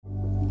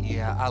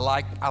Yeah, I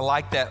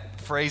like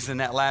that phrase in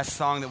that last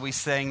song that we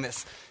sang,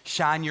 that's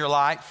shine your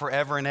light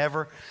forever and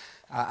ever.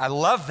 I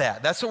love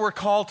that. That's what we're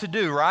called to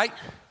do, right?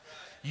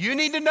 You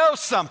need to know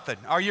something.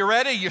 Are you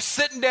ready? You're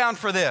sitting down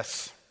for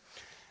this.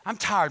 I'm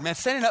tired, man.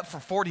 Standing up for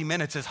 40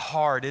 minutes is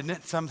hard, isn't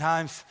it,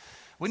 sometimes?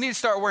 We need to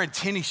start wearing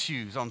tennis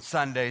shoes on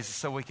Sundays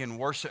so we can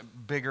worship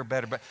bigger,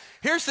 better. But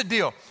here's the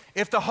deal.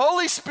 If the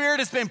Holy Spirit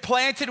has been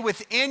planted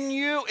within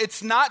you,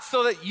 it's not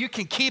so that you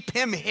can keep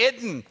him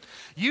hidden.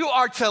 You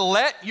are to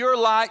let your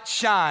light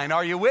shine.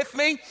 Are you with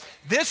me?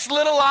 This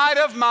little light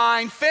of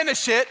mine,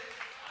 finish it.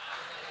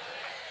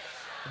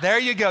 There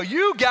you go.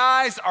 You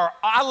guys are,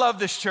 I love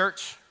this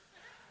church.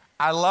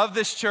 I love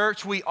this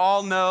church. We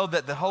all know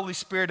that the Holy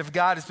Spirit of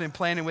God has been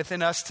planted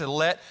within us to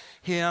let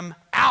him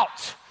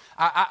out.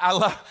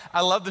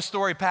 I love the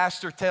story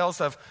Pastor tells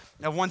of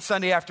one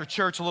Sunday after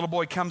church, a little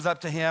boy comes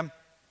up to him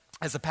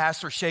as a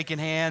pastor, shaking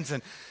hands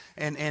and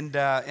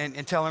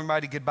telling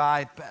everybody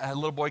goodbye. A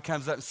little boy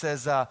comes up and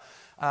says,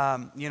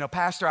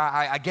 Pastor,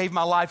 I gave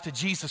my life to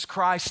Jesus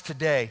Christ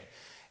today.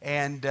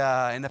 And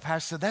the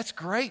pastor said, that's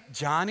great,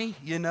 Johnny.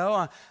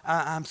 That's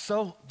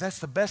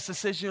the best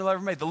decision you'll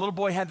ever make. The little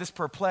boy had this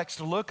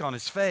perplexed look on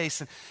his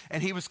face,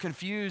 and he was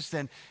confused.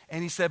 And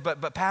he said,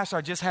 but Pastor,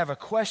 I just have a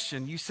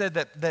question. You said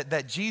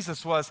that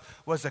Jesus was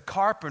a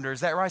carpenter. Is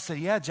that right? I said,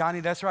 yeah, Johnny,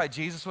 that's right.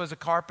 Jesus was a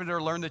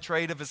carpenter, learned the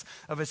trade of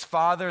his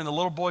father. And the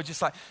little boy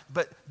just like,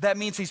 but that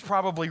means he's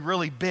probably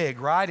really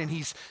big, right?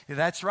 And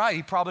that's right.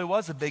 He probably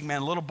was a big man.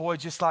 The little boy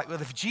just like, well,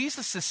 if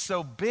Jesus is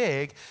so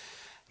big,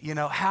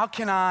 how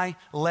can I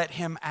let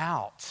him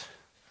out?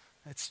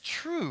 It's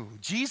true.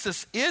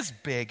 Jesus is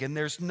big, and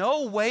there's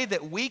no way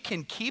that we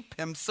can keep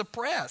him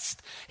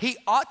suppressed. He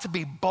ought to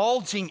be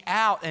bulging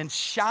out and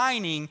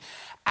shining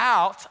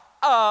out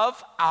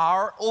of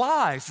our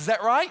lives. Is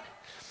that right?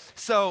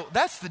 So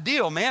that's the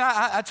deal, man.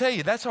 I tell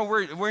you, that's why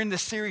we're in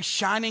this series,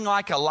 Shining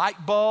Like a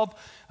Light Bulb.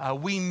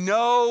 We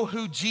know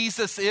who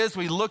Jesus is.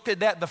 We looked at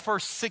that the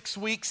first 6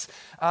 weeks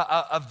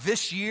of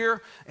this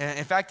year.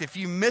 In fact, if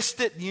you missed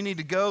it, you need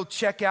to go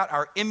check out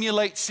our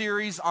Emulate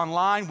series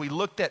online. We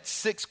looked at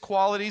 6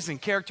 qualities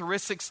and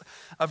characteristics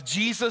of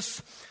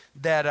Jesus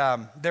that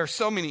there are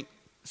so many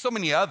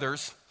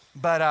others.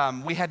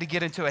 But we had to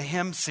get into a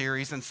hymn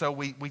series, and so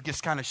we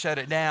just kind of shut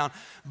it down.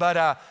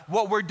 But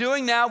what we're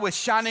doing now with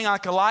Shining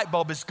Like a Light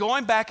Bulb is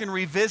going back and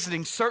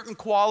revisiting certain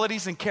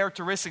qualities and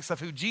characteristics of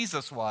who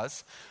Jesus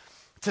was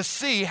to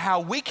see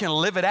how we can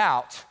live it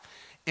out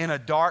in a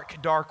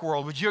dark, dark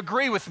world. Would you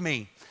agree with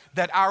me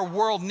that our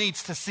world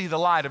needs to see the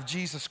light of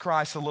Jesus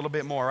Christ a little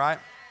bit more, right?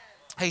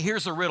 Hey,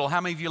 here's a riddle.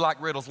 How many of you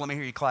like riddles? Let me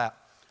hear you clap.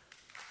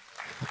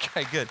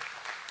 Okay, good.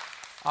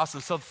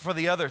 Awesome. So for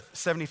the other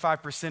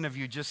 75% of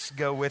you, just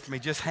go with me.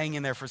 Just hang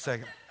in there for a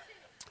second.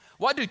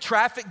 What do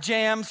traffic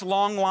jams,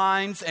 long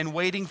lines, and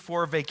waiting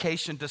for a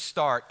vacation to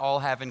start all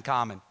have in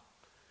common?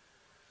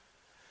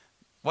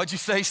 What'd you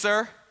say,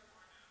 sir?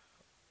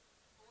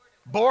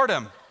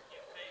 Boredom.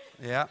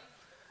 Yeah.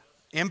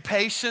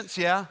 Impatience.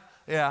 Yeah.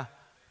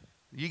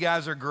 You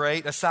guys are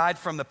great. Aside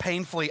from the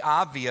painfully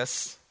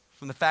obvious,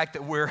 from the fact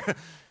that we're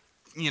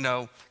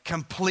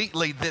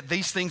completely, that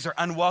these things are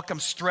unwelcome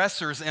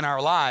stressors in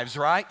our lives,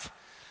 right?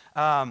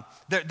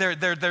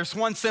 There's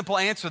one simple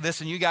answer to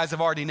this, and you guys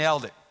have already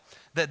nailed it.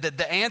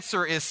 The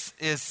answer is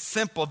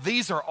simple.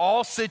 These are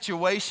all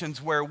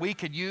situations where we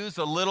could use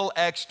a little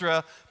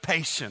extra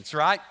patience,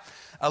 right?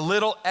 A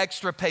little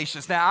extra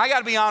patience. Now, I got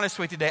to be honest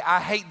with you today. I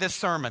hate this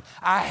sermon.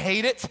 I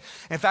hate it.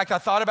 In fact, I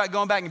thought about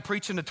going back and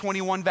preaching the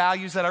 21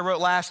 values that I wrote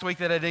last week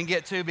that I didn't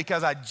get to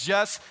because I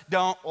just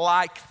don't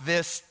like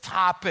this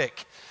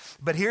topic.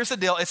 But here's the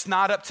deal. It's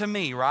not up to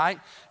me, right?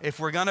 If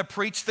we're going to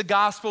preach the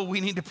gospel,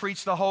 we need to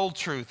preach the whole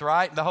truth,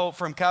 right? The whole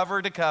from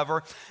cover to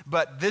cover.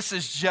 But this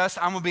is just,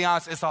 I'm going to be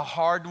honest, it's a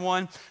hard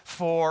one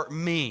for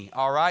me,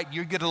 all right?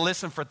 You're going to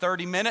listen for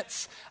 30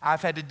 minutes.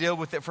 I've had to deal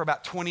with it for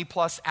about 20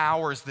 plus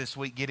hours this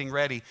week getting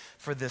ready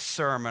for this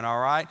sermon, all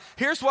right?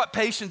 Here's what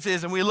patience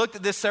is, and we looked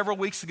at this several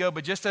weeks ago,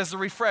 but just as a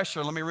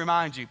refresher, let me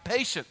remind you.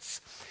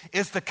 Patience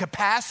is the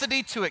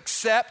capacity to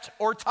accept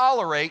or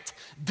tolerate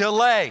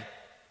delay,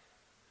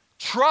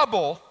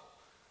 trouble,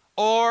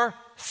 or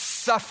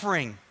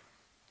suffering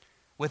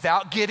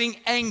without getting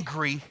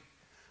angry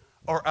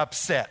or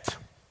upset.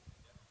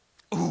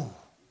 Ooh.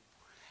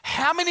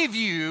 How many of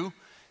you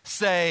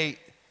say,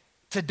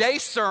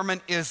 today's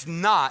sermon is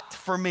not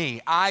for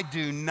me? I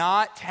do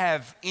not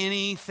have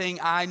anything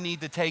I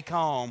need to take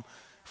home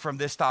from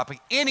this topic.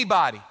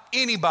 Anybody?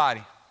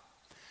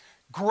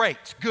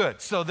 Great,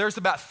 good. So there's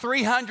about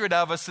 300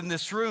 of us in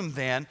this room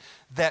then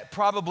that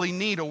probably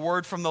need a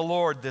word from the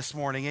Lord this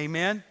morning.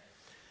 Amen?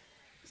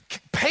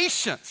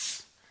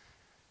 Patience,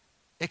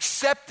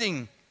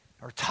 accepting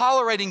or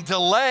tolerating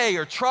delay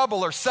or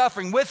trouble or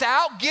suffering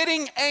without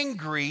getting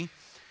angry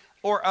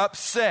or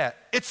upset.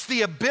 It's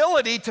the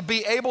ability to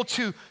be able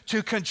to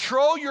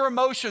control your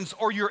emotions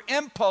or your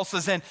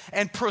impulses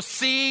and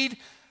proceed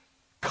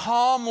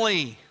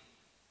calmly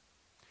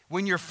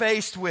when you're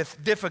faced with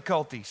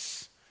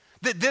difficulties.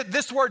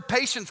 This word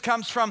patience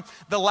comes from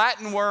the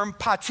Latin word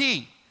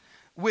pati,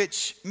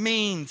 which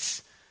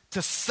means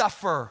to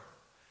suffer,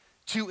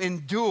 to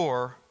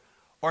endure,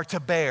 or to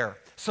bear.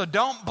 So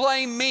don't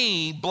blame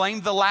me,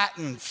 blame the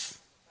Latins.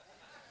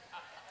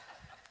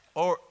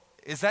 Or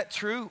is that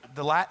true?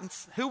 The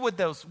Latins?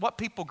 What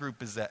people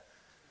group is that?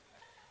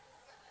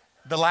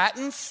 The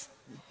Latins?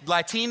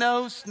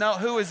 Latinos? No,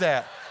 who is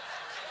that?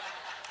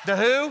 The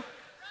who?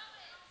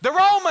 The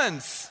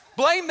Romans.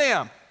 Blame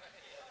them.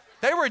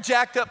 They were a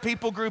jacked up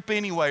people group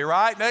anyway,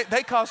 right?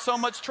 They caused so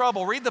much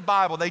trouble. Read the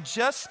Bible. They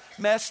just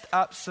messed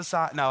up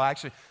society. No,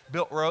 actually,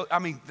 built road. I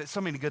mean, there's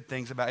so many good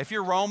things about it. If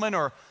you're Roman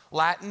or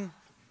Latin,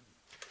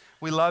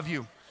 we love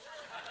you.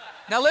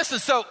 Now listen,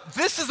 so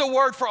this is a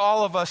word for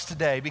all of us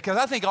today, because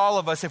I think all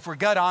of us, if we're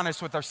gut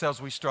honest with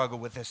ourselves, we struggle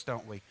with this,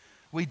 don't we?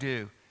 We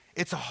do.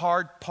 It's a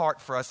hard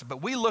part for us,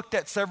 but we looked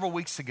at several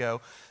weeks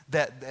ago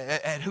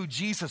at who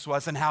Jesus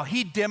was and how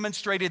he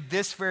demonstrated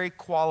this very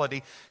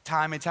quality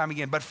time and time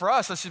again. But for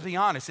us, let's just be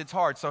honest, it's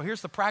hard. So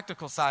here's the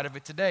practical side of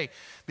it today,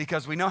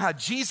 because we know how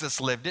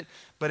Jesus lived it,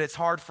 but it's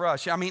hard for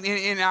us. I mean,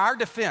 in our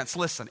defense,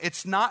 listen,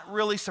 it's not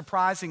really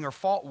surprising or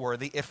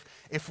fault-worthy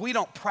if we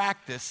don't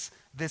practice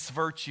this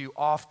virtue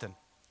often.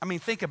 I mean,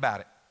 think about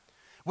it.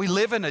 We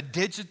live in a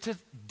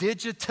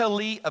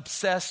digitally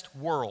obsessed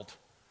world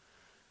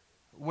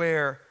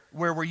where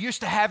we're used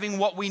to having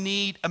what we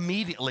need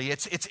immediately.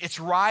 It's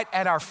right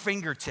at our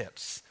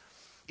fingertips.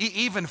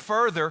 Even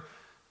further,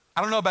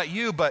 I don't know about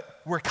you, but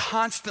we're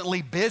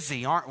constantly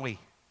busy, aren't we?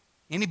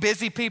 Any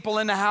busy people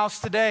in the house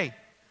today?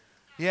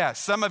 Yeah,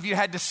 some of you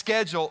had to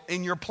schedule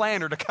in your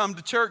planner to come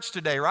to church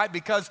today, right?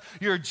 Because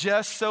you're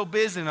just so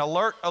busy and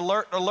alert,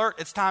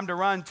 it's time to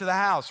run to the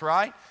house,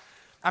 right?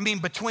 I mean,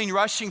 between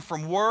rushing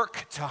from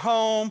work to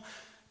home,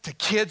 to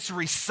kids'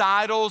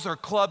 recitals or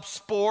club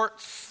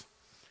sports,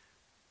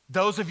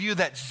 those of you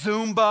that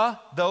Zumba,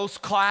 those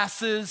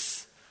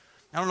classes,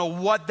 I don't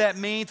know what that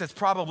means. It's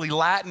probably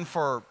Latin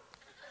for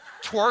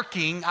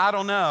twerking. I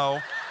don't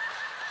know.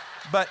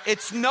 But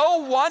it's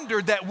no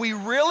wonder that we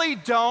really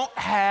don't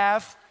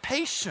have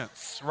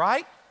patience,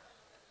 right?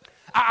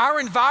 Our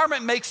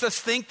environment makes us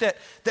think that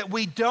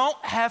we don't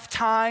have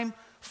time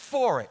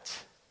for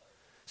it.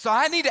 So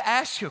I need to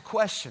ask you a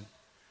question.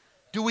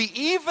 Do we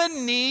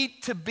even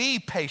need to be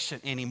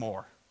patient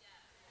anymore?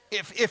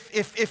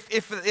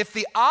 If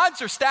the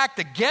odds are stacked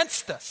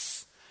against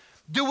us,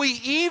 do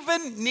we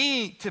even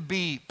need to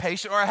be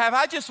patient? Or have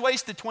I just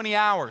wasted 20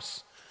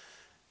 hours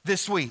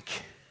this week?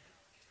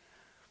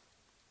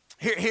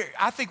 Here,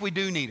 I think we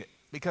do need it,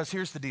 because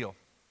here's the deal.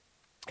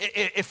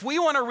 If we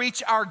want to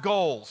reach our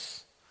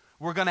goals,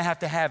 we're going to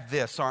have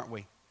this, aren't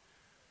we?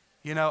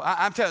 You know,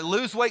 I'm telling you,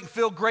 lose weight and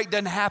feel great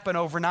doesn't happen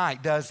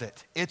overnight, does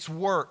it? It's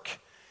work,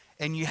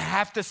 and you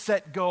have to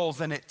set goals,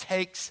 and it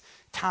takes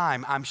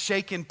time. I'm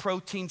shaking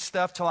protein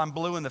stuff till I'm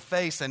blue in the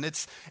face, and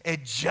it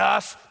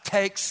just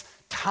takes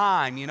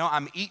time. You know,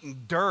 I'm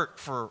eating dirt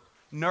for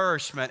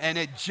nourishment, and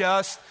it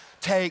just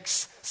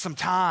takes some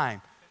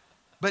time.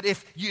 But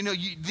if, you know,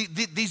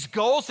 these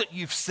goals that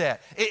you've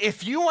set,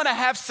 if you want to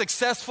have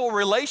successful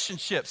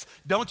relationships,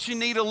 don't you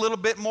need a little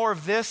bit more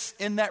of this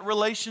in that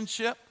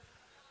relationship,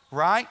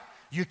 right?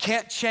 You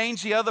can't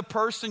change the other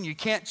person. You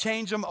can't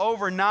change them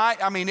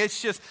overnight. I mean,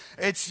 it's just,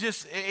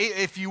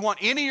 if you want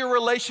any of your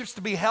relationships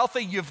to be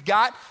healthy, you've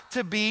got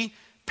to be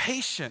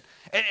patient.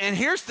 And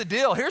here's the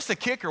deal. Here's the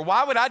kicker.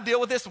 Why would I deal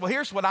with this? Well,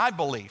 here's what I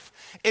believe.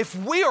 If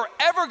we are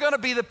ever going to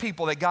be the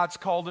people that God's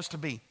called us to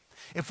be,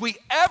 if we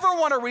ever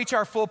want to reach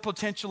our full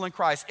potential in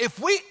Christ, if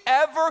we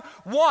ever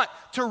want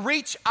to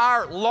reach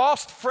our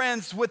lost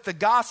friends with the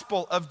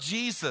gospel of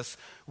Jesus,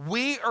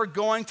 we are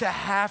going to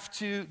have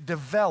to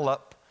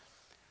develop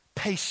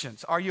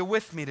patience. Are you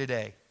with me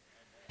today?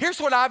 Here's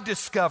what I've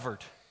discovered.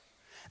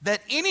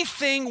 That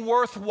anything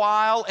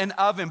worthwhile and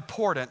of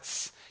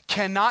importance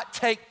cannot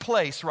take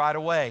place right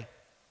away.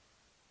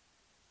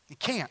 It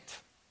can't.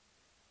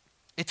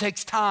 It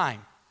takes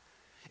time.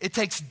 It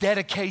takes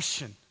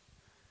dedication.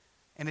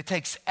 And it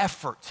takes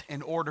effort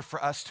in order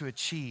for us to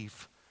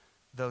achieve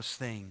those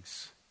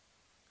things.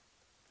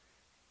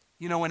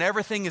 You know, when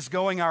everything is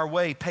going our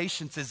way,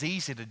 patience is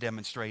easy to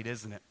demonstrate,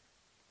 isn't it?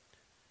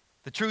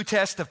 The true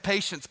test of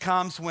patience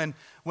comes when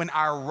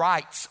our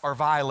rights are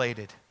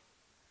violated,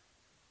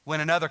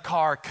 when another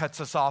car cuts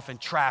us off in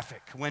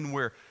traffic, when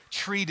we're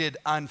treated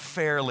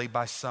unfairly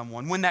by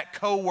someone, when that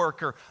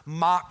coworker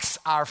mocks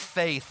our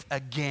faith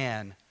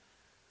again.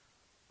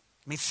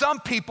 I mean, some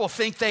people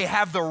think they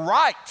have the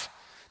right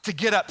to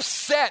get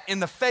upset in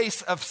the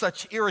face of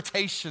such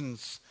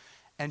irritations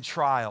and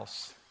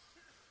trials.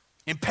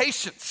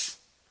 Impatience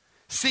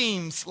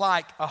seems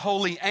like a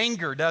holy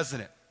anger, doesn't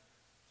it?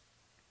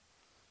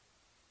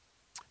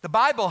 The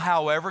Bible,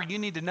 however, you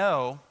need to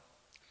know,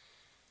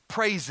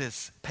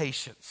 praises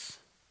patience.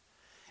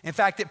 In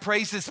fact, it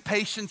praises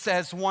patience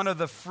as one of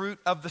the fruit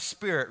of the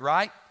Spirit,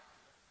 right?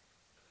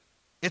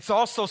 It's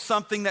also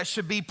something that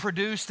should be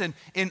produced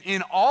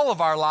in all of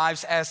our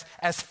lives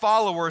as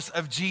followers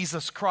of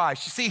Jesus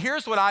Christ. You see,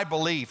 here's what I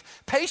believe.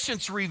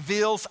 Patience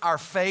reveals our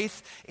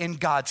faith in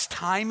God's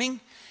timing,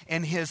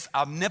 in His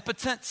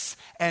omnipotence,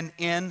 and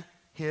in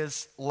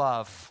His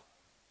love.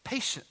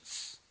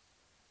 Patience.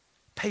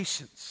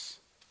 Patience.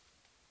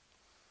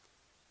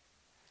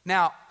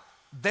 Now,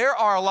 there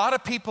are a lot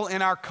of people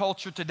in our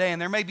culture today,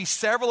 and there may be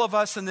several of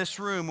us in this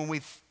room when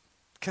we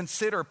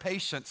consider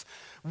patience.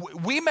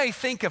 We may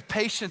think of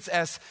patience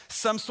as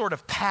some sort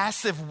of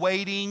passive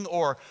waiting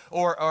or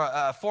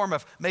a form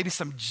of maybe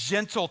some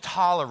gentle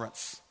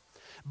tolerance.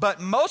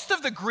 But most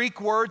of the Greek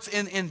words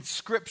in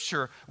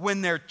Scripture,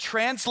 when they're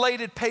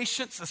translated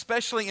patience,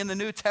 especially in the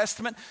New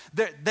Testament,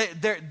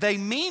 they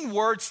mean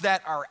words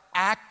that are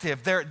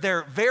active.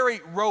 They're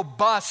very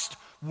robust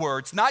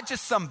words, not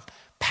just some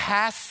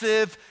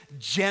passive,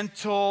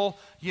 gentle,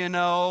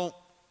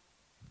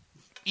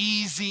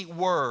 easy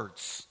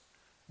words.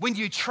 When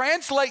you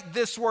translate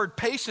this word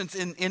patience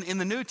in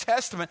the New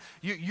Testament,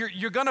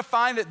 you're going to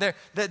find that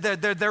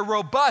they're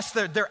robust,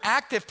 they're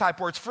active type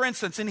words. For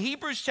instance, in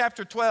Hebrews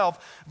chapter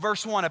 12,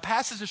 verse 1, a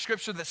passage of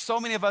Scripture that so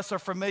many of us are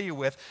familiar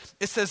with,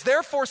 it says,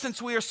 "Therefore,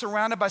 since we are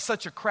surrounded by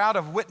such a crowd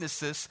of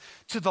witnesses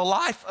to the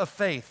life of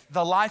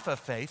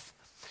faith,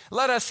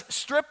 let us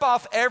strip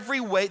off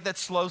every weight that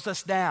slows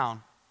us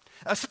down,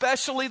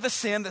 especially the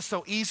sin that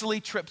so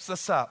easily trips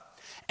us up.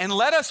 And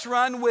let us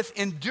run with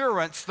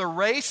endurance the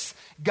race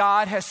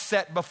God has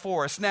set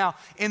before us." Now,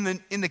 in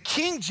the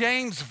King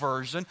James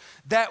Version,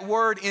 that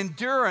word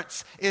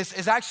endurance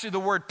is actually the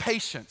word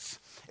patience.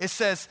 It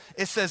says,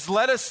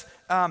 let us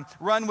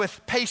run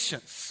with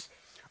patience,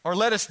 or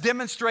let us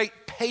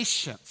demonstrate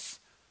patience,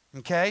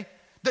 okay?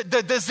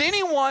 Does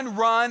anyone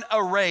run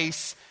a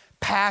race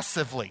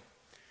passively?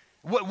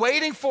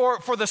 Waiting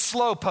for the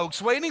slow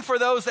pokes, waiting for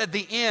those at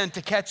the end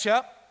to catch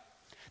up?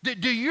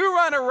 Do you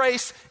run a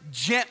race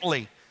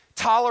gently,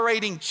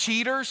 tolerating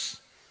cheaters?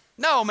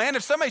 No, man,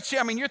 if somebody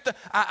cheats,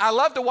 I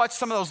love to watch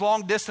some of those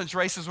long distance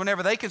races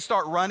whenever they can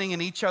start running in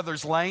each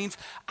other's lanes.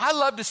 I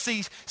love to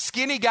see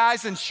skinny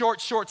guys in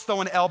short shorts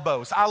throwing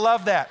elbows. I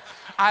love that.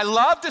 I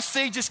love to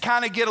see just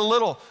kind of get a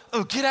little,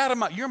 get out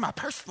of you're my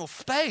personal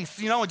space,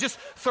 and just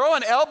throw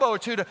an elbow or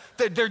two.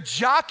 They're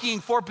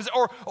jockeying for position,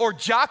 or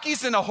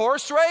jockeys in a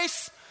horse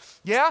race.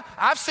 Yeah,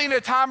 I've seen a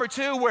time or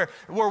two where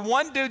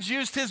one dude's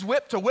used his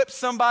whip to whip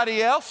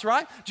somebody else,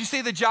 right? Did you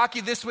see the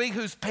jockey this week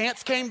whose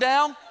pants came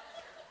down?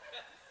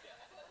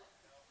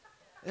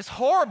 It's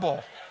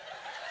horrible.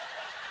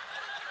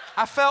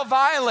 I felt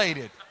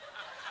violated.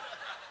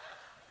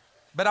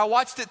 But I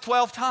watched it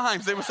 12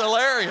 times. It was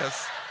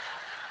hilarious.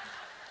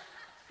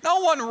 No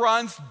one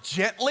runs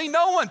gently.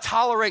 No one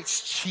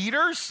tolerates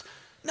cheaters.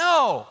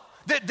 No.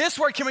 This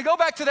word, can we go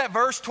back to that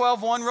verse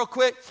 12:1 real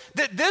quick?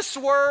 This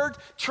word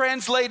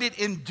translated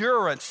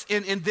endurance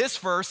in this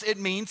verse, it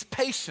means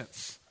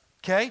patience,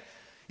 okay?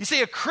 You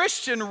see, a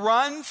Christian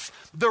runs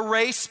the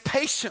race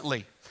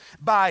patiently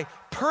by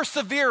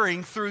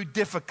persevering through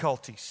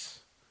difficulties.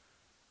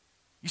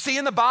 You see,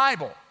 in the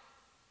Bible,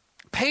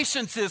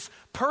 patience is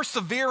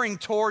persevering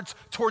towards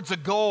a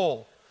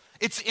goal.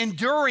 It's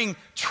enduring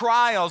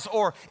trials,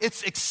 or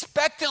it's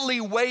expectantly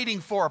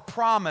waiting for a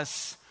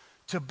promise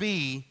to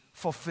be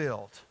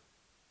fulfilled.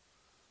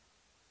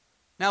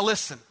 Now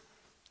listen,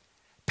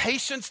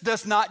 patience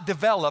does not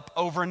develop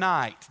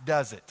overnight,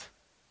 does it?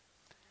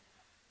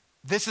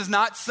 This is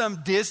not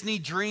some Disney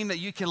dream that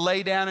you can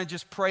lay down and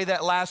just pray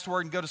that last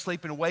word and go to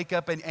sleep and wake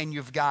up and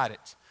you've got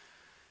it.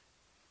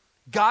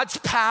 God's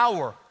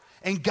power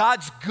and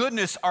God's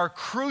goodness are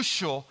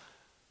crucial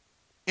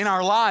in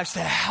our lives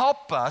to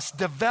help us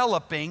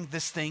developing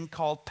this thing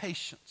called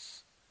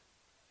patience.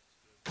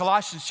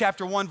 Colossians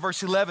chapter 1,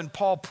 verse 11,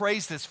 Paul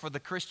prays this for the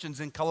Christians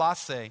in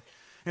Colossae.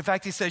 In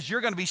fact, he says, "You're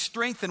going to be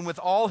strengthened with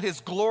all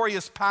his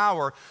glorious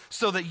power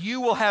so that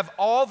you will have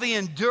all the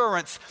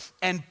endurance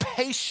and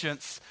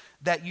patience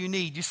that you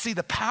need." You see,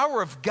 the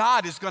power of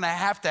God is going to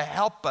have to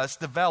help us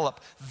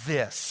develop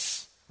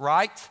this,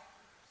 right?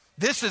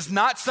 This is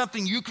not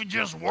something you could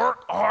just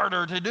work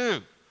harder to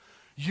do.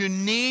 You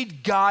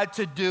need God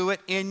to do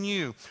it in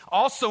you.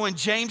 Also in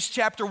James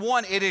chapter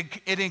 1,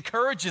 it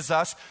encourages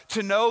us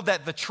to know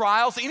that the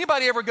trials,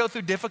 anybody ever go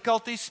through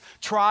difficulties,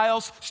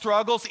 trials,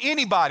 struggles?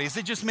 Anybody? Is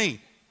it just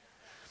me?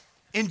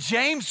 In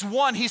James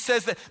 1, he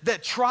says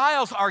that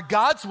trials are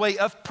God's way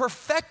of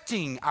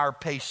perfecting our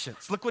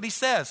patience. Look what he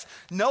says.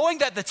 "Knowing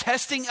that the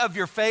testing of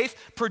your faith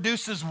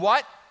produces"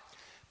 what?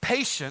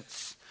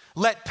 "Patience.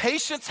 Let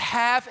patience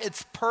have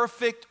its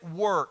perfect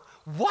work."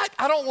 What?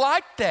 I don't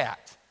like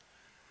that.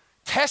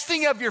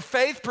 Testing of your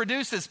faith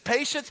produces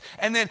patience,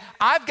 and then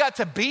I've got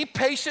to be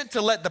patient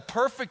to let the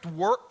perfect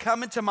work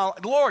come into my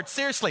life. Lord,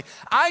 seriously,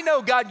 I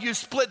know, God, you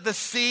split the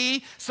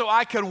sea so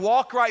I could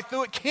walk right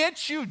through it.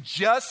 Can't you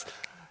just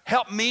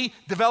help me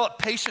develop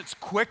patience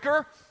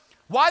quicker?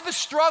 Why the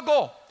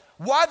struggle?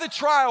 Why the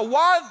trial?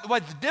 Why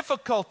the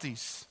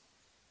difficulties?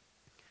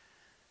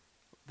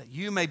 That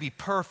you may be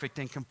perfect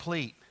and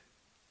complete,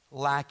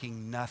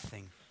 lacking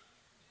nothing.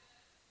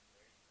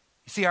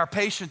 You see, our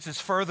patience is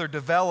further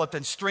developed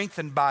and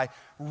strengthened by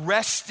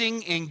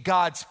resting in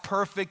God's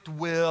perfect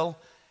will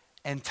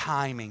and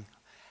timing.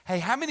 Hey,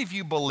 how many of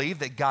you believe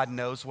that God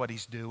knows what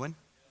he's doing?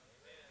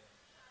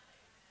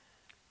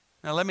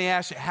 Now, let me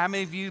ask you, how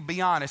many of you,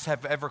 be honest,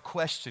 have ever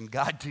questioned,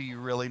 God, do you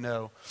really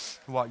know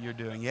what you're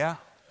doing? Yeah?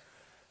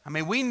 I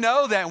mean, we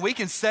know that and we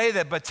can say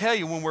that, but tell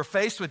you, when we're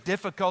faced with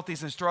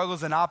difficulties and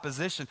struggles and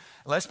opposition,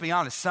 let's be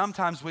honest,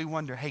 sometimes we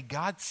wonder, hey,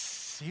 God,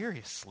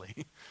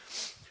 seriously,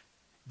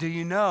 do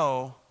you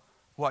know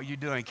what you're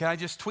doing? Can I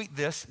just tweet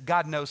this?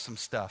 God knows some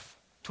stuff.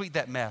 Tweet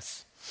that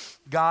mess.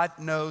 God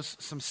knows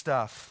some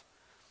stuff.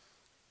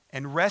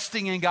 And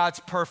resting in God's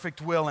perfect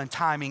will and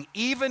timing,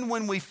 even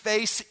when we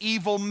face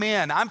evil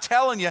men, I'm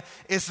telling you,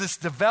 is this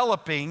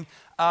developing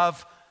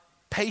of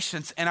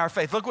patience in our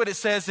faith. Look what it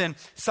says in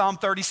Psalm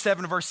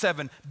 37, verse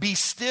 7. Be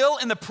still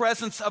in the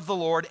presence of the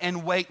Lord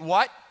and wait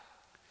what?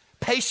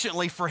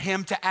 Patiently for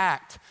him to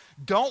act.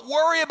 Don't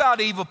worry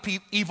about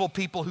evil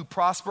people who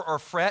prosper or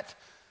fret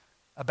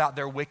about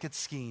their wicked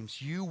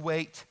schemes. You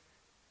wait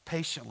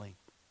patiently.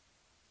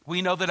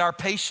 We know that our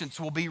patience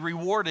will be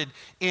rewarded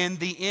in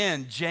the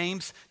end.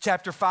 James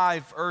chapter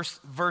 5,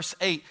 verse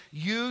 8.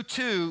 You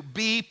too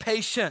be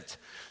patient.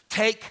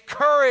 Take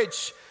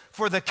courage,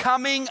 for the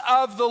coming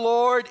of the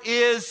Lord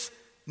is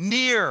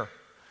near.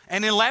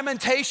 And in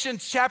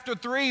Lamentations chapter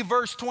 3,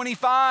 verse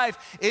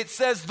 25, it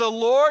says, the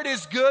Lord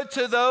is good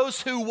to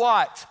those who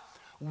what?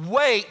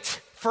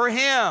 Wait for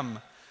him,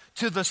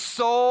 to the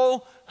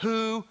soul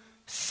who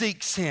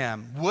seeks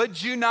him.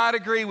 Would you not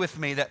agree with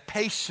me that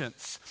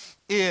patience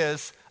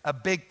is a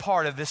big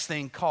part of this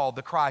thing called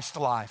the Christ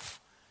life?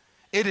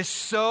 It is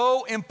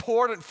so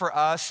important for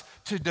us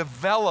to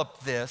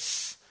develop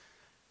this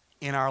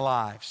in our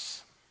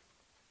lives.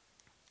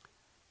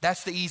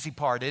 That's the easy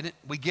part, isn't it?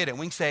 We get it.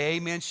 We can say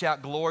amen,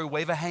 shout glory,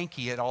 wave a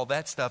hanky at all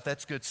that stuff.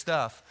 That's good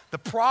stuff. The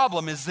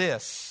problem is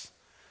this.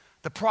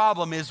 The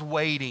problem is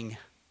waiting.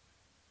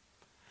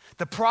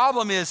 The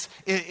problem is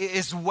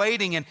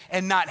waiting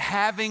and not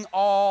having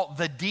all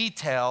the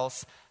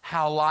details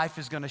how life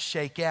is going to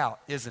shake out,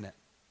 isn't it?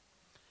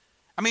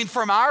 I mean,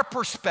 from our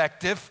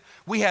perspective,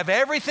 we have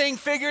everything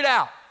figured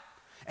out.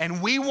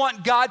 And we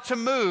want God to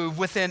move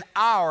within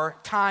our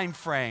time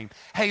frame.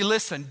 Hey,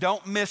 listen,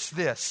 don't miss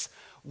this.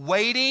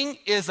 Waiting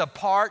is a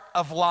part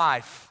of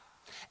life,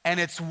 and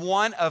it's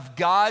one of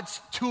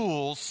God's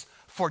tools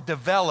for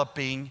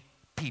developing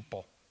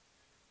people.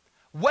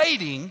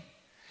 Waiting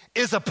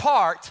is a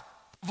part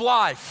of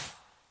life,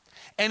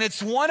 and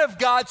it's one of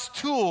God's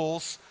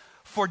tools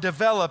for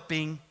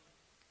developing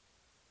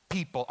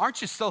people.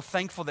 Aren't you so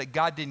thankful that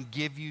God didn't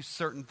give you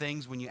certain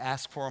things when you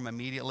ask for them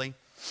immediately?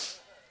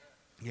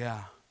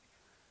 Yeah.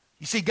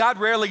 You see, God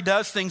rarely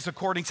does things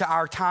according to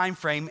our time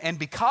frame, and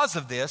because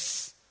of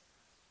this,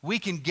 we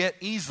can get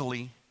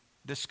easily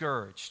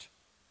discouraged.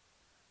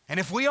 And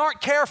if we aren't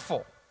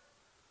careful,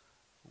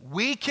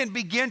 we can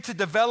begin to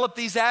develop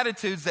these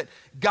attitudes that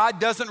God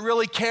doesn't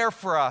really care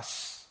for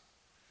us,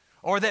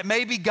 or that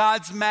maybe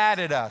God's mad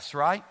at us,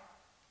 right?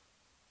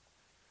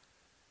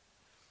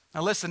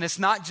 Now listen, it's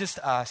not just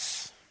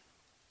us,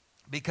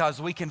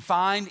 because we can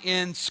find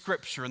in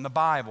Scripture, in the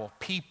Bible,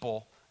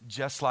 people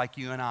just like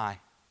you and I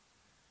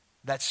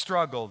that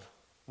struggled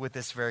with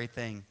this very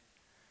thing.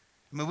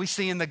 I mean, we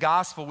see in the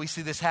gospel, we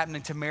see this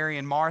happening to Mary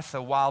and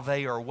Martha while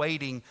they are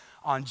waiting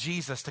on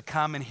Jesus to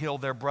come and heal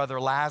their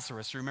brother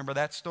Lazarus. Remember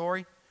that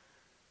story?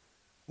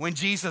 When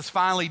Jesus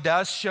finally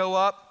does show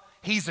up,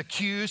 he's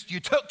accused. You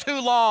took too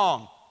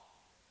long.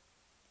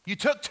 You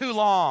took too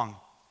long.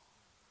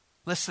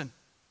 Listen,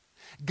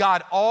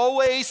 God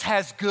always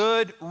has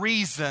good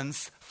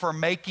reasons for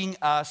making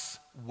us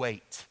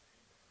wait.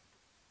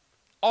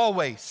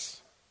 Always.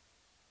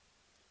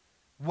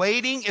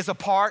 Waiting is a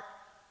part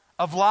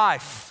of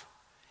life.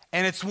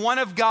 And it's one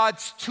of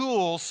God's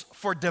tools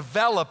for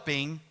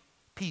developing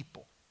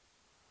people.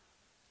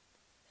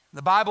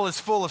 The Bible is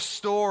full of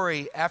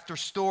story after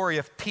story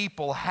of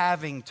people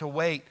having to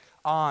wait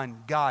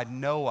on God.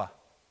 Noah,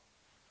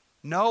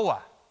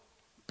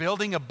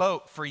 building a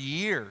boat for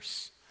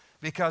years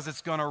because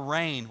it's going to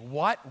rain.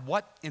 What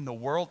in the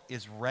world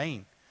is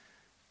rain?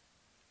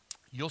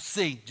 You'll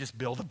see, just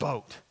build a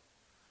boat.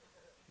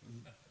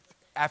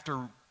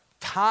 After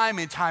time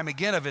and time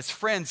again of his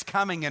friends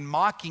coming and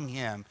mocking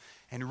him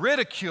and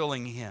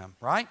ridiculing him,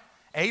 right?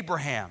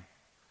 Abraham,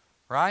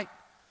 right?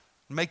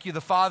 Make you the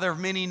father of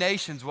many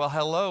nations. Well,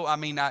 hello, I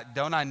mean,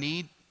 don't I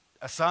need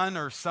a son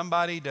or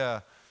somebody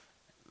to,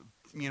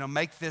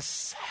 make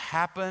this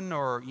happen?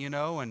 Or,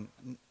 and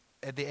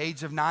at the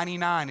age of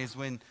 99 is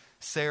when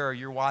Sarah,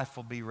 your wife,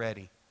 will be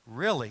ready.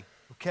 Really?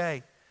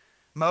 Okay.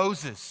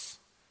 Moses,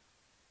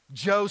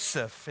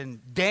 Joseph, and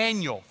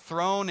Daniel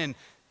thrown in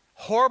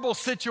horrible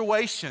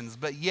situations,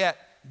 but yet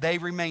they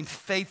remained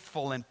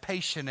faithful and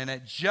patient, and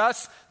at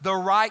just the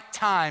right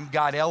time,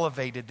 God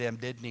elevated them,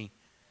 didn't he,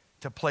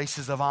 to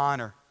places of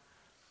honor.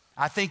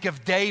 I think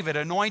of David,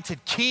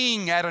 anointed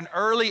king at an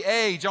early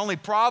age. Only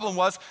problem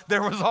was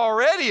there was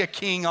already a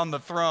king on the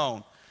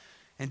throne.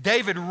 And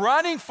David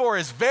running for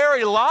his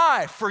very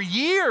life for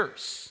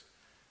years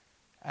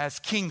as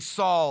King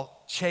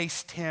Saul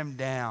chased him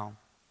down.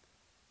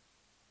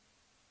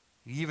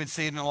 You even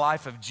see it in the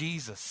life of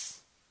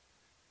Jesus.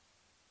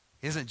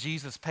 Isn't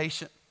Jesus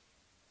patient?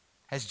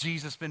 Has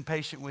Jesus been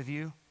patient with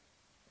you?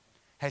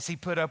 Has he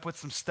put up with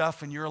some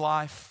stuff in your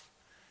life?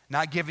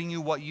 not giving you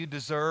what you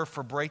deserve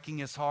for breaking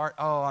his heart.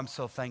 Oh, I'm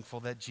so thankful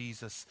that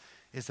Jesus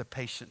is a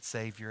patient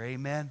Savior.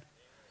 Amen?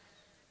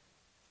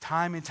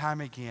 Time and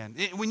time again.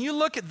 When you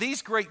look at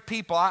these great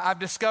people, I've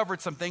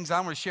discovered some things I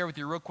want to share with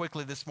you real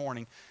quickly this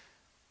morning,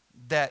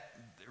 that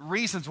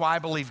reasons why I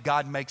believe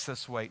God makes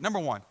us wait. Number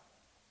one,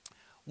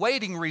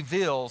 waiting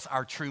reveals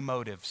our true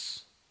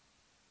motives.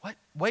 What?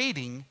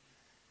 Waiting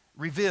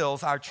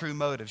reveals our true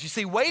motives. You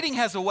see, waiting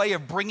has a way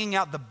of bringing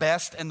out the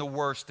best and the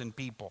worst in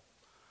people.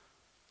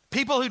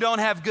 People who don't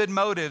have good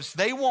motives,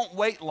 they won't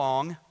wait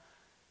long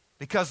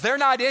because they're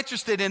not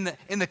interested in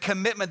the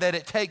commitment that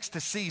it takes to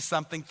see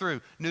something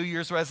through. New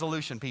Year's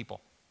resolution,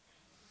 people.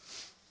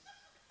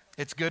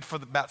 It's good for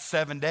about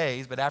 7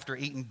 days, but after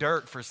eating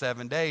dirt for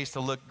 7 days to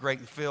look great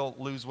and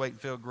lose weight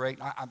and feel great,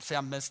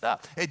 I'm messed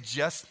up. It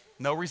just,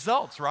 no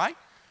results, right?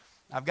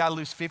 I've got to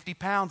lose 50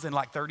 pounds in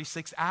like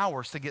 36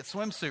 hours to get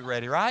swimsuit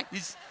ready, right?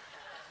 It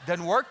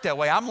doesn't work that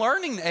way. I'm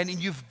learning, and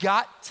you've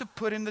got to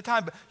put in the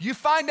time. But you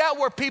find out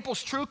where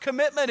people's true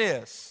commitment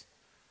is.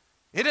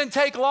 It didn't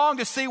take long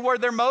to see where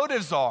their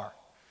motives are,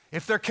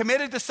 if they're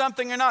committed to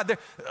something or not.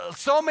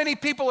 So many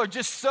people are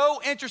just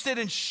so interested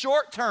in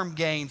short-term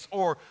gains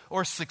or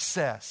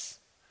success.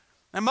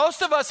 And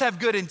most of us have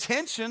good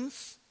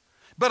intentions,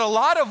 but a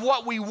lot of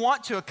what we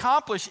want to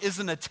accomplish is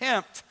an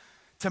attempt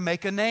to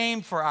make a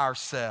name for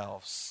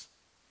ourselves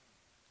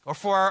or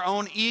for our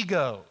own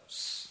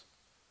egos.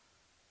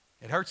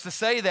 It hurts to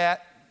say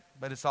that,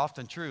 but it's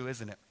often true,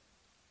 isn't it?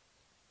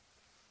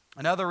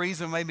 Another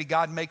reason maybe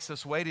God makes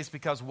us wait is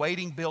because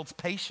waiting builds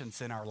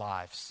patience in our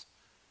lives.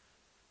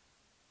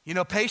 You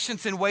know,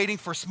 patience in waiting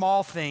for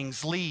small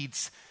things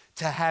leads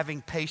to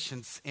having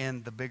patience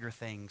in the bigger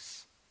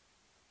things.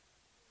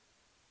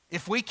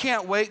 If we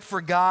can't wait for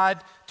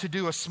God to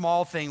do a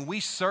small thing,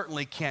 we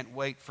certainly can't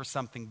wait for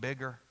something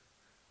bigger.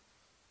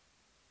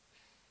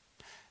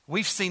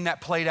 We've seen that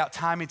played out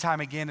time and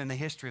time again in the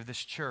history of this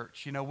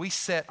church. You know, we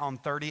sat on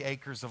 30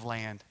 acres of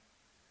land.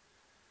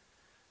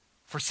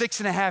 For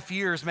 6.5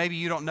 years, maybe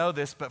you don't know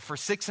this, but for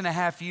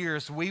 6.5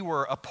 years, we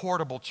were a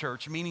portable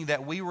church, meaning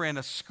that we were in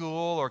a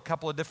school or a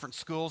couple of different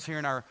schools here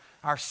in our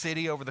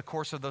city over the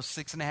course of those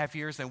 6.5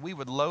 years, and we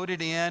would load it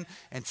in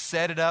and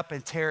set it up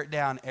and tear it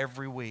down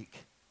every week.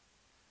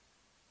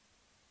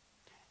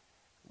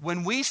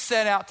 When we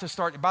set out to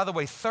start, by the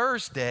way,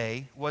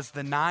 Thursday was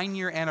the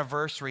 9-year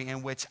anniversary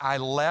in which I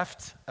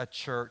left a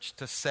church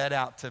to set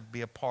out to be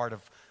a part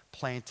of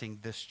planting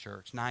this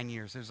church. 9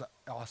 years. It was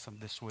awesome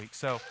this week.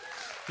 So,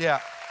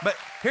 yeah. But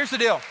here's the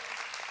deal.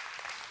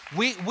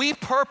 We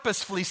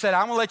purposefully said,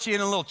 I'm going to let you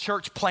in a little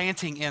church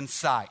planting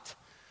insight.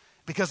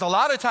 Because a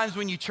lot of times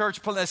when you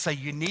church plant, they say,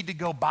 you need to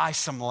go buy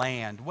some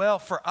land. Well,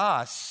 for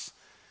us,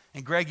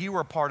 and Greg, you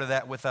were a part of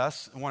that with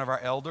us, one of our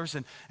elders.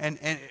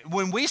 And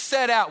when we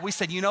set out, we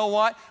said, you know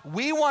what?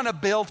 We want to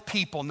build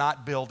people,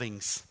 not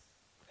buildings.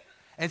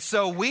 And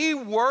so we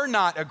were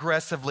not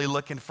aggressively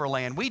looking for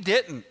land. We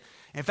didn't.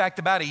 In fact,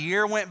 about a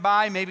year went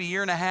by, maybe a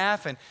year and a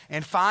half,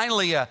 and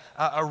finally a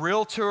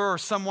realtor or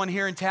someone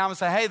here in town would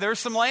say, hey, there's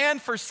some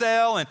land for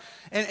sale.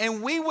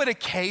 And we would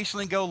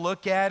occasionally go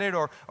look at it,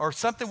 or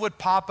something would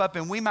pop up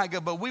and we might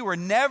go, but we were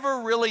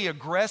never really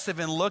aggressive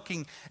in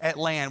looking at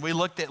land. We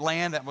looked at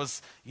land that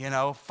was,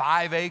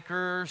 5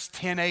 acres,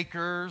 10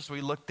 acres.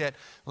 We looked at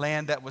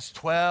land that was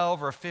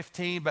 12 or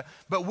 15,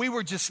 but we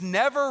were just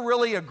never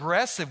really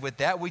aggressive with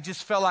that. We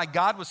just felt like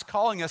God was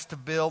calling us to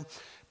build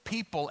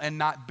people and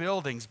not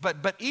buildings.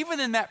 But even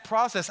in that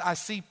process, I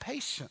see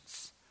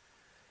patience.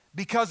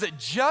 Because at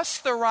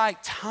just the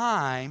right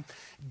time,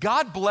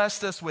 God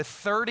blessed us with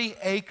 30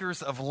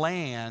 acres of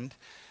land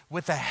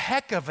with a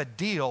heck of a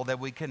deal that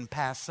we couldn't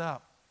pass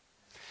up.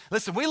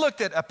 Listen, we looked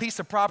at a piece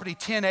of property,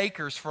 10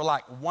 acres, for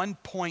like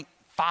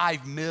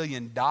 $1.5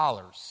 million.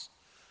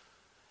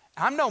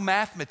 I'm no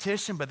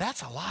mathematician, but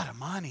that's a lot of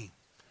money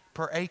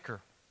per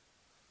acre.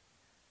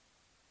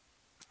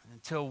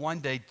 Until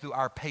one day, through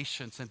our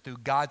patience and through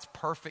God's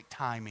perfect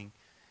timing,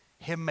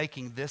 Him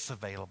making this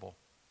available.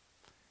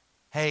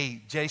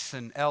 Hey,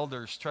 Jason,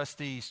 elders,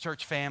 trustees,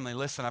 church family,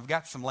 listen, I've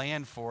got some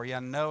land for you.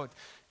 I know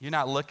you're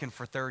not looking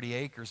for 30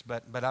 acres,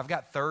 but I've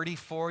got 30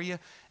 for you.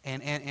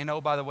 And oh,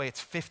 by the way,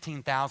 it's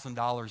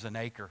 $15,000 an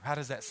acre. How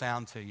does that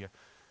sound to you?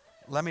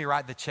 Let me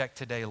write the check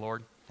today,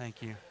 Lord.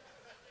 Thank you.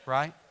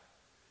 Right?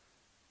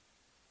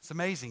 It's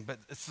amazing, but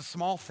it's the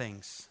small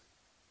things.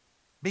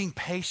 Being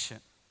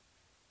patient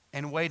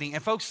and waiting.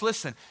 And folks,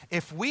 listen,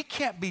 if we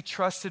can't be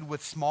trusted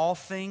with small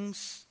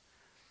things,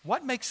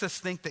 what makes us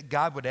think that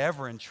God would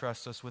ever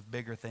entrust us with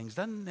bigger things?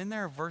 Isn't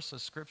there a verse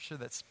of scripture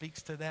that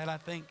speaks to that, I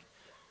think?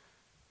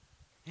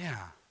 Yeah.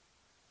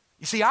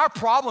 You see, our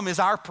problem is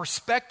our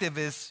perspective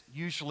is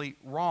usually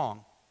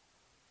wrong.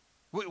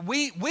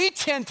 We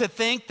tend to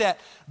think that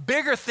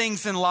bigger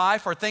things in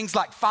life are things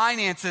like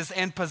finances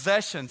and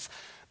possessions.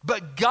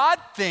 But God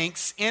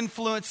thinks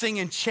influencing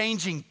and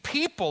changing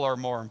people are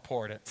more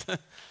important.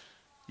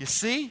 You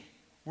see,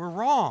 we're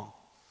wrong.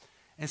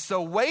 And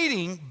so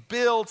waiting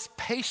builds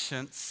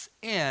patience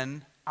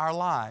in our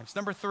lives.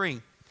 Number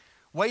 3,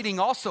 waiting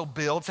also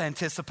builds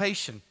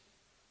anticipation.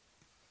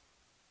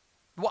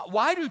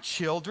 Why do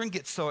children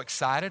get so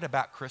excited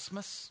about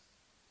Christmas?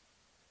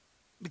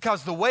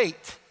 Because the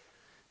wait,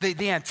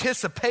 the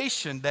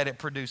anticipation that it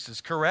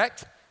produces,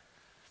 correct?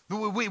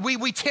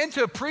 We tend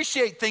to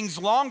appreciate things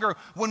longer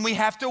when we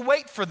have to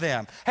wait for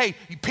them. Hey,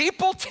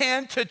 people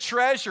tend to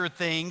treasure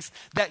things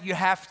that you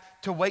have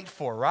to wait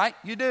for, right?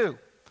 You do.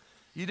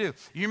 You do.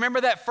 You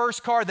remember that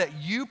first car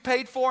that you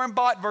paid for and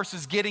bought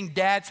versus getting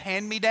dad's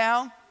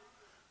hand-me-down?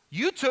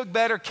 You took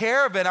better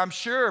care of it, I'm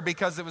sure,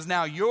 because it was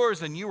now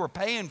yours and you were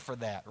paying for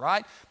that,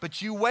 right?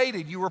 But you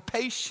waited. You were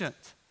patient,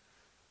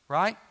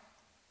 right?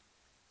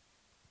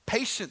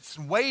 Patience,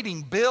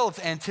 waiting builds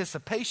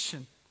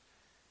anticipation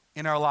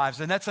in our lives.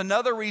 And that's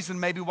another reason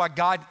maybe why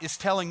God is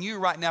telling you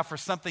right now for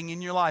something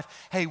in your life,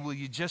 hey, will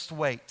you just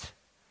wait?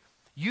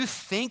 You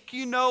think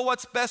you know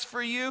what's best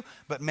for you,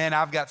 but man,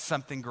 I've got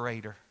something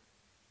greater.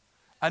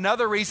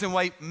 Another reason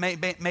why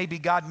maybe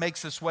God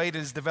makes us wait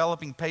and is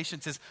developing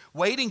patience is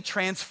waiting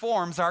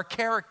transforms our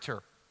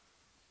character.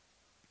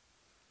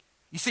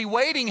 You see,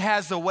 waiting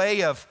has a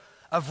way of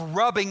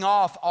rubbing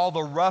off all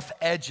the rough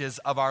edges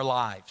of our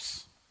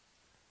lives.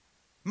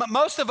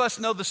 Most of us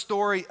know the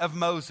story of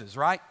Moses,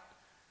 right?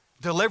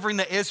 Delivering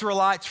the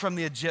Israelites from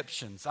the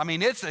Egyptians. I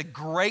mean, it's a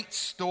great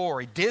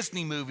story.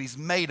 Disney movies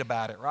made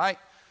about it, right?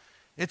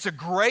 It's a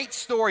great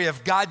story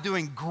of God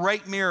doing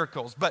great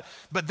miracles. But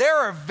there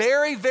are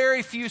very,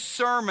 very few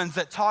sermons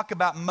that talk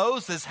about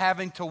Moses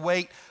having to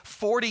wait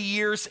 40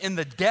 years in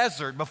the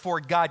desert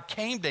before God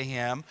came to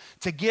him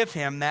to give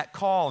him that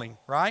calling,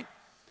 right?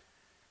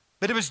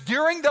 But it was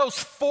during those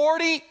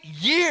 40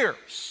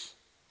 years,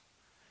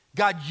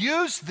 God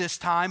used this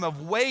time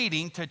of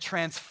waiting to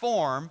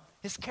transform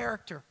his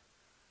character.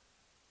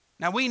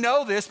 Now, we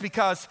know this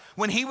because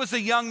when he was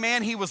a young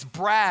man, he was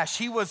brash.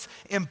 He was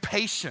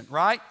impatient,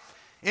 right?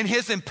 In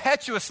his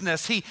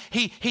impetuousness, he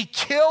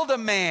killed a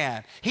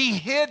man. He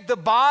hid the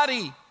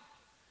body.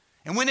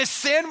 And when his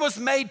sin was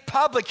made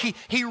public,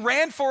 he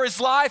ran for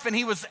his life and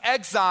he was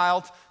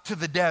exiled to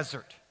the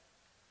desert.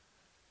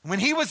 When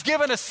he was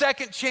given a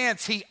second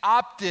chance, he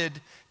opted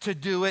to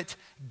do it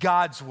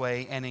God's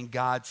way and in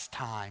God's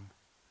time.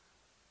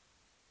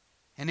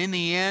 And in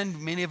the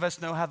end, many of us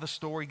know how the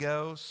story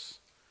goes.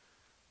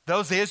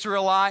 Those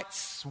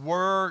Israelites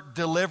were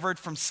delivered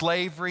from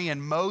slavery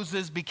and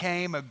Moses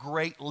became a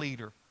great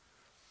leader.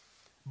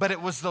 But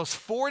it was those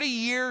 40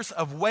 years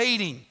of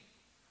waiting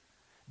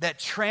that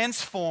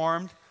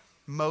transformed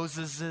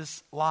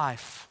Moses'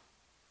 life.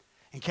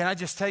 And can I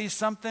just tell you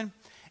something?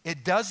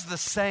 It does the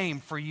same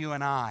for you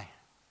and I.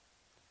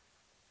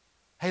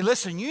 Hey,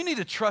 listen, you need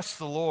to trust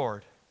the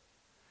Lord.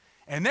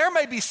 And there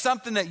may be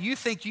something that you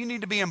think you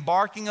need to be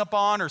embarking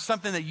upon or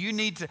something that you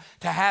need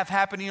to have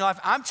happen in your life.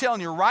 I'm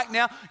telling you right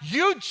now,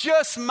 you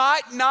just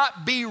might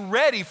not be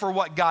ready for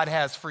what God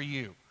has for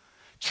you.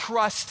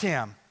 Trust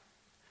him.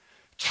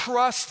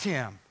 Trust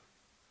him.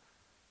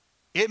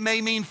 It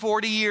may mean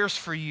 40 years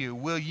for you.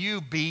 Will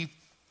you be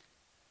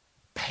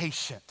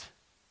patient?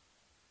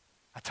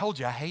 I told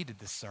you I hated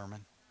this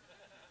sermon.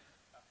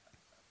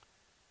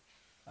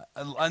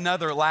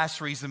 Another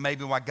last reason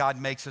maybe why God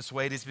makes us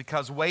wait is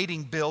because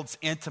waiting builds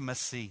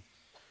intimacy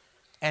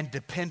and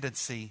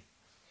dependency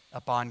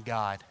upon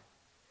God.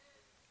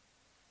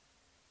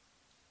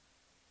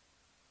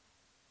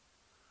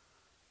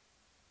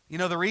 You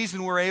know, the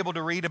reason we're able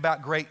to read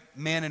about great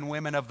men and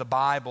women of the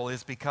Bible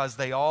is because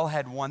they all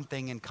had one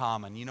thing in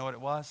common. You know what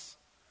it was?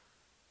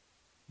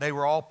 They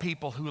were all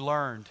people who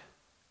learned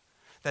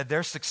that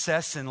their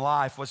success in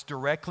life was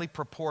directly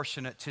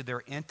proportionate to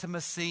their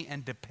intimacy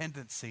and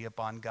dependency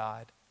upon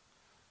God.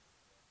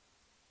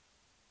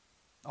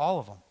 All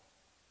of them.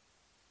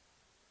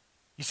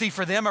 You see,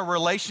 for them, a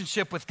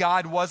relationship with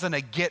God wasn't a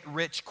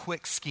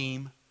get-rich-quick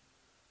scheme.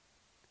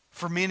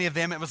 For many of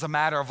them, it was a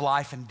matter of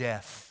life and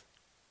death.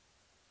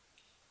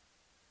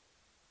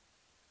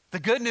 The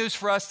good news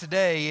for us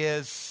today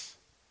is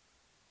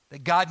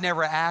that God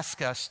never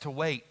asked us to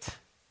wait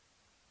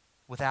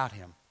without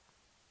him.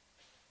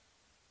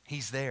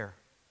 He's there.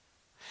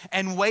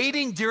 And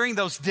waiting during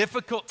those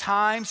difficult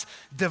times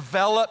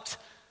developed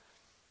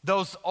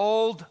those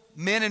old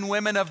men and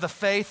women of the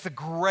faith, the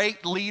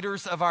great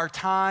leaders of our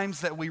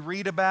times that we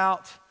read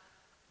about.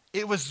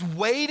 It was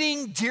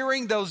waiting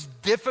during those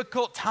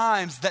difficult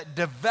times that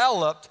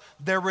developed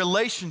their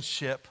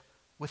relationship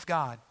with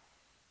God.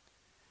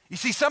 You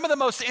see, some of the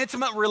most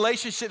intimate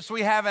relationships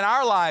we have in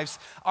our lives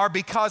are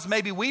because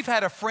maybe we've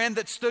had a friend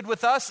that stood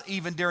with us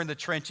even during the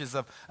trenches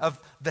of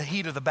the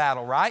heat of the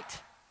battle, right?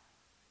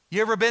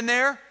 You ever been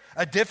there?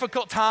 A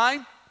difficult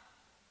time?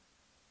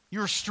 You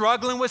were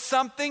struggling with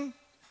something?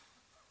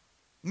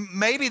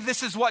 Maybe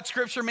this is what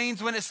Scripture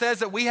means when it says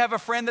that we have a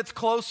friend that's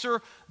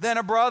closer than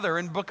a brother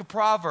in the book of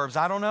Proverbs.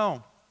 I don't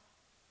know.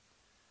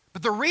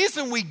 But the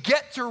reason we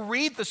get to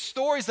read the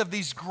stories of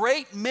these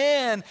great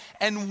men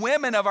and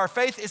women of our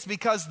faith is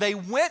because they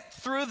went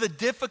through the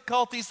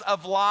difficulties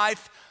of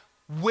life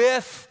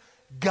with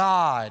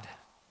God.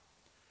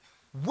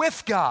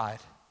 With God.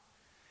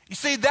 You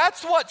see,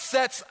 that's what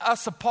sets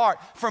us apart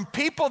from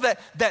people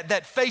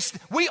that face,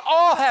 we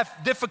all have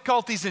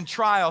difficulties and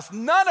trials.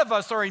 None of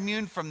us are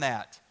immune from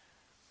that.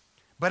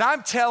 But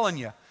I'm telling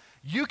you,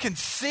 you can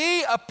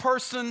see a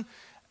person,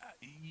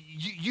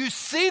 you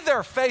see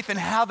their faith and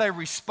how they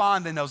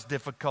respond in those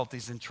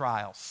difficulties and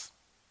trials.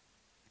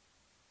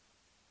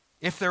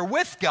 If they're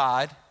with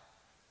God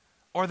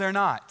or they're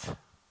not.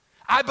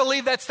 I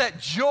believe that's that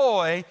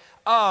joy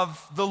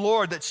of the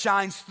Lord that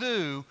shines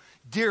through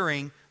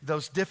during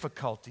those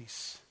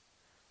difficulties.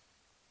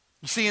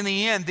 You see, in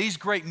the end, these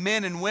great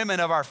men and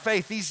women of our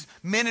faith, these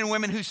men and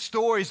women whose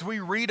stories we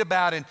read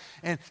about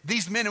and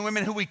these men and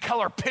women who we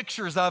color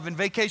pictures of in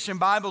Vacation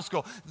Bible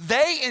School,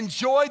 they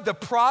enjoyed the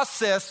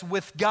process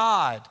with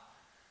God.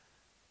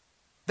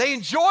 They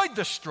enjoyed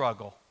the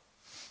struggle.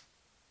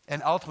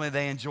 And ultimately,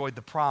 they enjoyed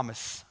the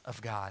promise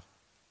of God.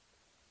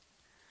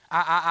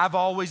 I've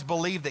always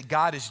believed that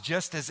God is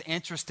just as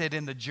interested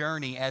in the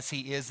journey as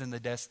he is in the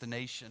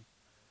destination.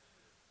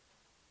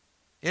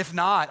 If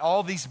not,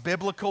 all these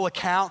biblical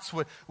accounts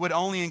would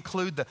only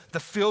include the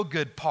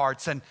feel-good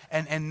parts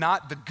and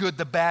not the good,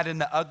 the bad,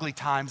 and the ugly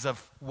times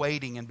of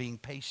waiting and being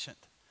patient.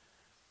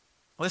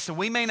 Listen,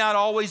 we may not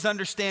always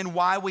understand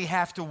why we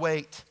have to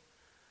wait,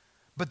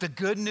 but the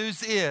good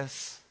news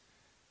is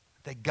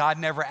that God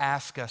never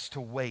asks us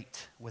to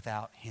wait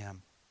without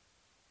him.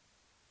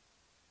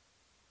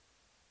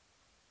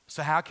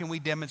 So how can we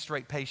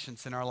demonstrate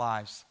patience in our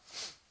lives?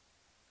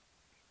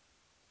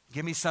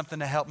 Give me something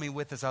to help me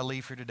with as I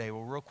leave here today.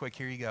 Well, real quick,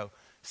 here you go.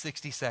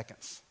 60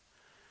 seconds.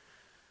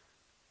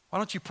 Why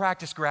don't you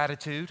practice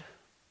gratitude?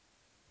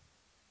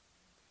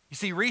 You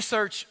see,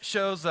 research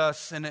shows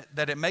us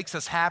that it makes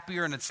us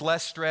happier and it's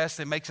less stressed.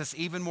 It makes us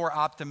even more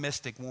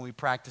optimistic when we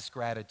practice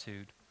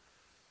gratitude.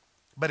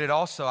 But it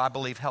also, I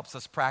believe, helps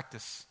us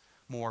practice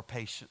more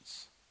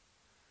patience.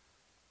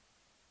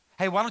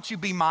 Hey, why don't you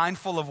be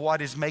mindful of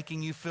what is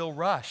making you feel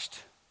rushed?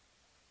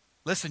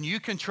 Listen, you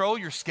control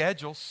your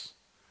schedules.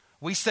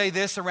 We say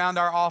this around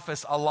our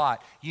office a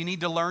lot. You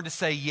need to learn to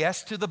say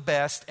yes to the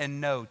best and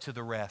no to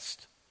the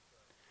rest.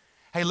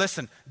 Hey,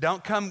 listen,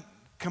 don't come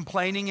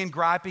complaining and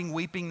griping,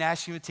 weeping,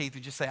 gnashing your teeth,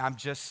 and just say, I'm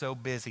just so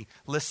busy.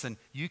 Listen,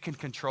 you can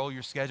control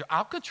your schedule.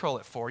 I'll control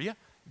it for you.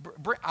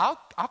 I'll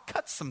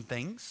cut some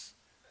things.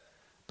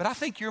 But I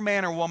think you're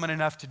man or woman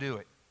enough to do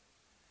it.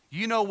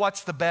 You know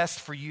what's the best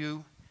for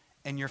you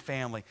and your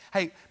family.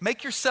 Hey,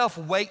 make yourself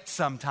wait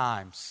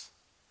sometimes.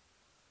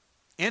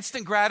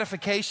 Instant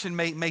gratification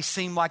may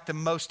seem like the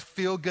most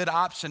feel-good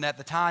option at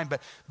the time,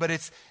 but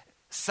it's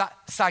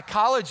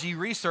psychology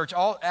research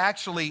all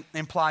actually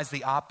implies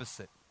the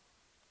opposite.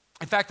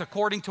 In fact,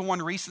 according to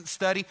one recent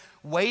study,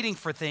 waiting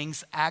for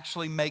things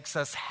actually makes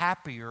us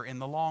happier in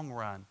the long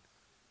run.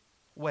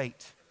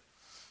 Wait.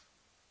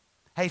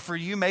 Hey, for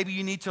you, maybe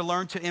you need to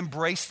learn to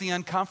embrace the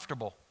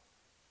uncomfortable.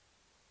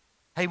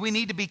 Hey, we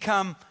need to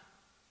become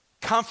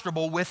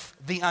comfortable with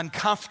the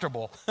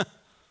uncomfortable.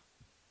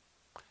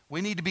 We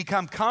need to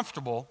become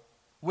comfortable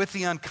with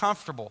the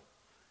uncomfortable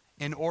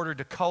in order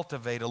to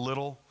cultivate a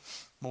little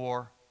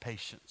more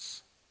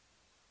patience.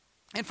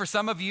 And for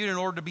some of you, in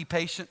order to be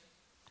patient,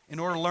 in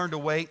order to learn to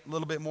wait a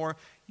little bit more,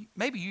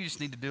 maybe you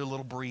just need to do a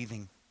little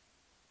breathing.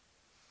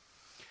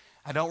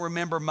 I don't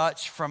remember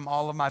much from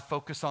all of my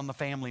focus on the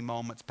family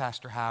moments,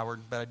 Pastor Howard,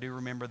 but I do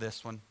remember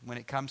this one. When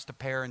it comes to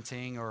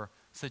parenting or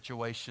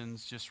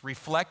situations, just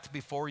reflect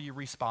before you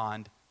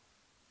respond.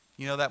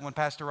 You know that one,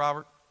 Pastor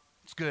Robert?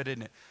 It's good,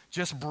 isn't it?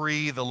 Just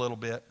breathe a little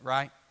bit,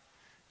 right?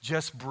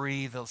 Just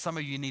breathe. Some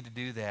of you need to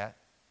do that.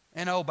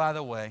 And oh, by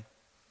the way,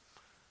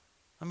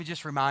 let me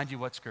just remind you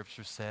what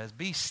Scripture says.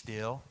 Be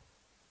still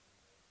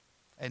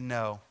and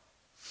know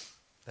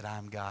that I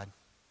am God.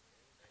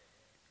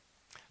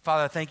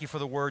 Father, I thank you for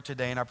the word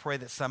today, and I pray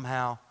that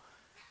somehow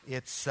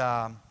it's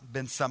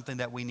been something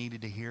that we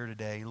needed to hear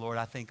today. Lord,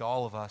 I think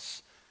all of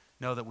us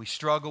know that we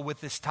struggle with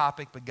this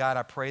topic, but God,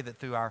 I pray that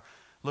through our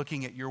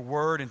looking at your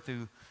word and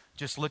through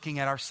just looking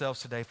at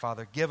ourselves today,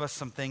 Father, give us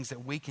some things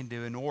that we can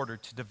do in order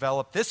to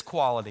develop this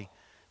quality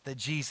that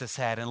Jesus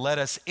had, and let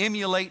us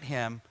emulate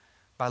him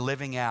by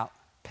living out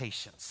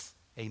patience.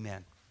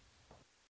 Amen.